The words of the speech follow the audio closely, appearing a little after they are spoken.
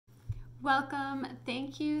Welcome.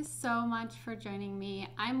 Thank you so much for joining me.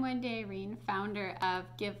 I'm Wendy Irene, founder of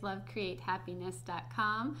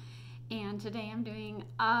GiveLoveCreateHappiness.com, and today I'm doing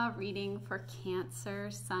a reading for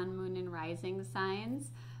Cancer, Sun, Moon, and Rising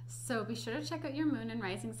signs. So be sure to check out your Moon and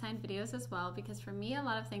Rising sign videos as well, because for me a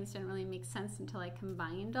lot of things didn't really make sense until I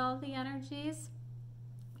combined all the energies.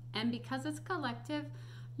 And because it's collective,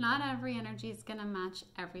 not every energy is going to match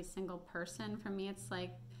every single person. For me, it's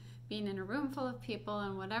like being in a room full of people,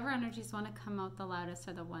 and whatever energies want to come out the loudest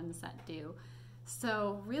are the ones that do.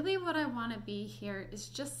 So really what I want to be here is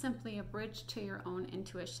just simply a bridge to your own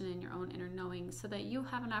intuition and your own inner knowing, so that you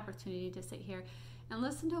have an opportunity to sit here and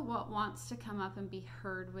listen to what wants to come up and be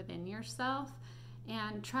heard within yourself,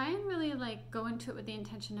 and try and really go into it with the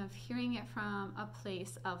intention of hearing it from a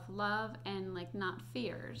place of love and not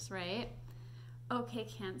fears, right? Okay,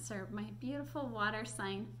 Cancer, my beautiful water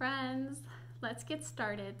sign friends, let's get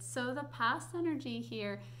started. So the past energy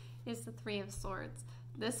here is the Three of Swords.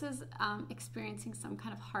 This is experiencing some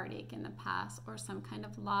kind of heartache in the past, or some kind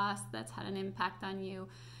of loss that's had an impact on you.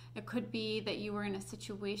 It could be that you were in a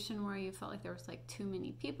situation where you felt like there was too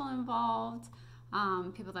many people involved,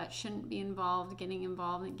 people that shouldn't be involved, getting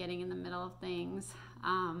involved and getting in the middle of things.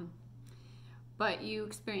 But you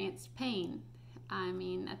experienced pain. I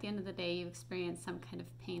mean, at the end of the day, you experienced some kind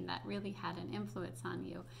of pain that really had an influence on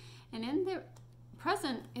you. And in the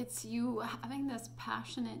present, it's you having this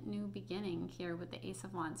passionate new beginning here with the Ace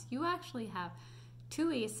of Wands. You actually have two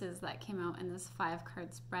aces that came out in this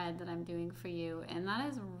 5-card spread that I'm doing for you, and that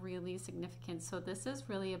is really significant. So this is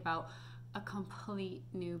really about a complete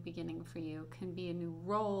new beginning for you. It can be a new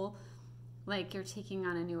role, like you're taking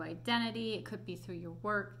on a new identity. It could be through your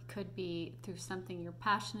work. It could be through something you're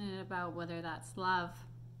passionate about, whether that's love.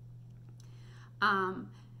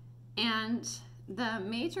 And the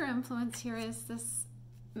major influence here is this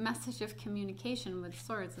message of communication with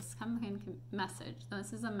swords, this kind of message.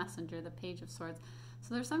 This is a messenger, the Page of Swords.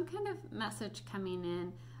 So there's some kind of message coming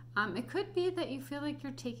in. It could be that you feel like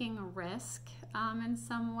you're taking a risk in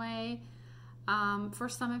some way. For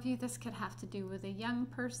some of you, this could have to do with a young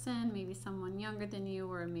person, maybe someone younger than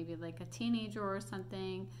you, or maybe a teenager or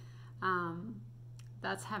something.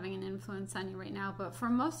 That's having an influence on you right now. But for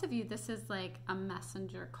most of you, this is like a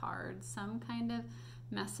messenger card, some kind of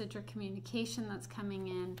message or communication that's coming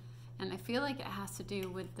in. And I feel like it has to do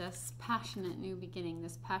with this passionate new beginning,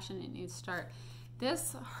 this passionate new start.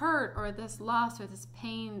 This hurt or this loss or this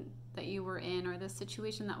pain that you were in, or this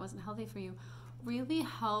situation that wasn't healthy for you, really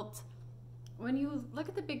helped. When you look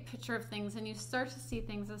at the big picture of things and you start to see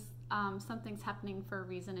things as something's happening for a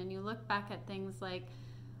reason, and you look back at things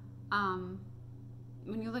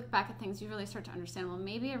when you look back at things, you really start to understand, well,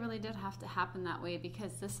 maybe it really did have to happen that way,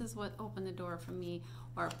 because this is what opened the door for me,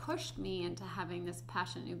 or pushed me into having this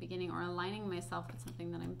passionate new beginning, or aligning myself with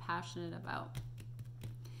something that I'm passionate about.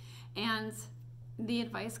 And the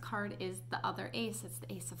advice card is the other ace. It's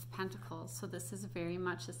the Ace of Pentacles. So this is very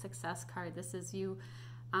much a success card. This is you.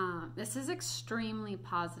 This is extremely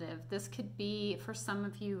positive. This could be, for some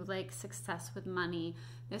of you, success with money.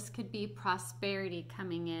 This could be prosperity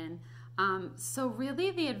coming in. So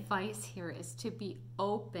really the advice here is to be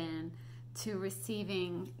open to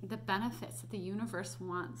receiving the benefits that the universe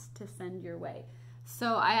wants to send your way.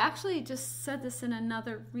 So I actually just said this in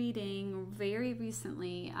another reading very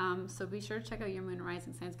recently. So be sure to check out your Moon and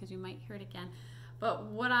Rising signs, because you might hear it again.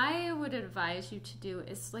 But what I would advise you to do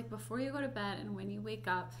is, before you go to bed and when you wake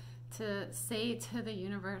up, to say to the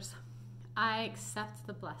universe, I accept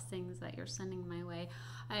the blessings that you're sending my way.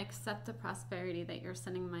 I accept the prosperity that you're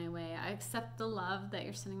sending my way. I accept the love that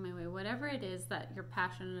you're sending my way. Whatever it is that you're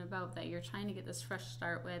passionate about, that you're trying to get this fresh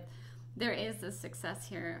start with, there is this success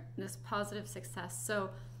here, this positive success.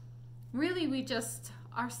 So really we just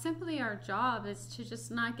are simply, our job is to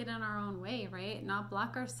just not get in our own way, right? Not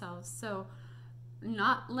block ourselves. So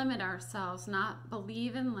not limit ourselves, not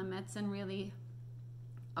believe in limits, and really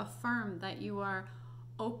affirm that you are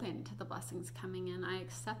open to the blessings coming in. I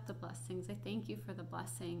accept the blessings. I thank you for the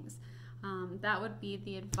blessings. That would be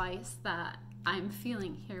the advice that I'm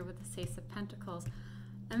feeling here with the Ace of Pentacles.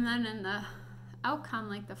 And then in the outcome,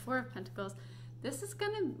 like the Four of Pentacles, this is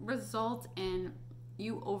going to result in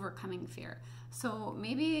you overcoming fear. So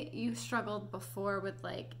maybe you struggled before with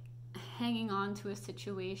hanging on to a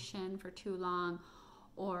situation for too long,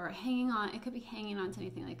 or hanging on. It could be hanging on to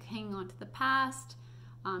anything, like hanging on to the past.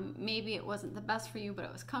 Maybe it wasn't the best for you, but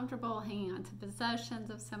it was comfortable, hanging on to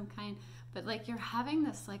possessions of some kind. But you're having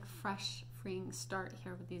this fresh, freeing start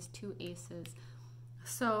here with these two aces.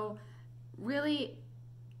 So really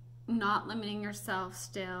not limiting yourself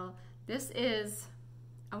still. This is,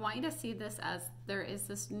 I want you to see this as there is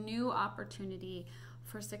this new opportunity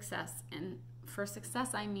for success. And for success,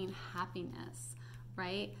 I mean happiness,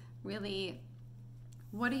 right? Really,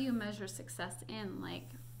 what do you measure success in? Like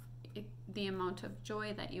the amount of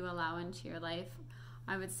joy that you allow into your life,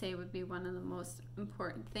 I would say, would be one of the most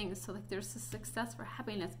important things. So like there's a success for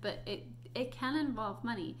happiness, but it can involve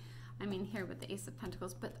money. I mean, here with the Ace of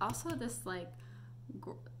Pentacles, but also this like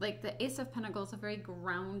the Ace of Pentacles is a very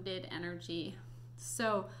grounded energy.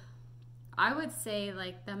 So I would say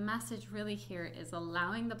like the message really here is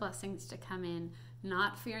allowing the blessings to come in,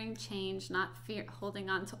 not fearing change, not holding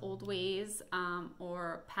on to old ways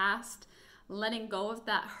or past, letting go of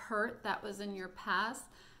that hurt that was in your past,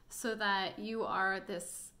 so that you are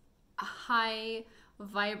this high,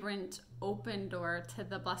 vibrant, open door to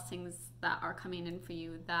the blessings that are coming in for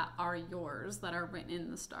you, that are yours, that are written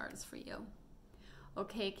in the stars for you.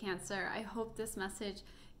 Okay, Cancer, I hope this message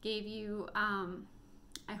gave you,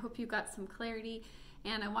 I hope you got some clarity,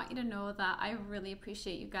 and I want you to know that I really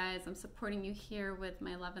appreciate you guys. I'm supporting you here with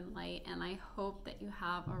my love and light, and I hope that you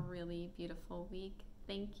have a really beautiful week.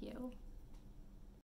 Thank you.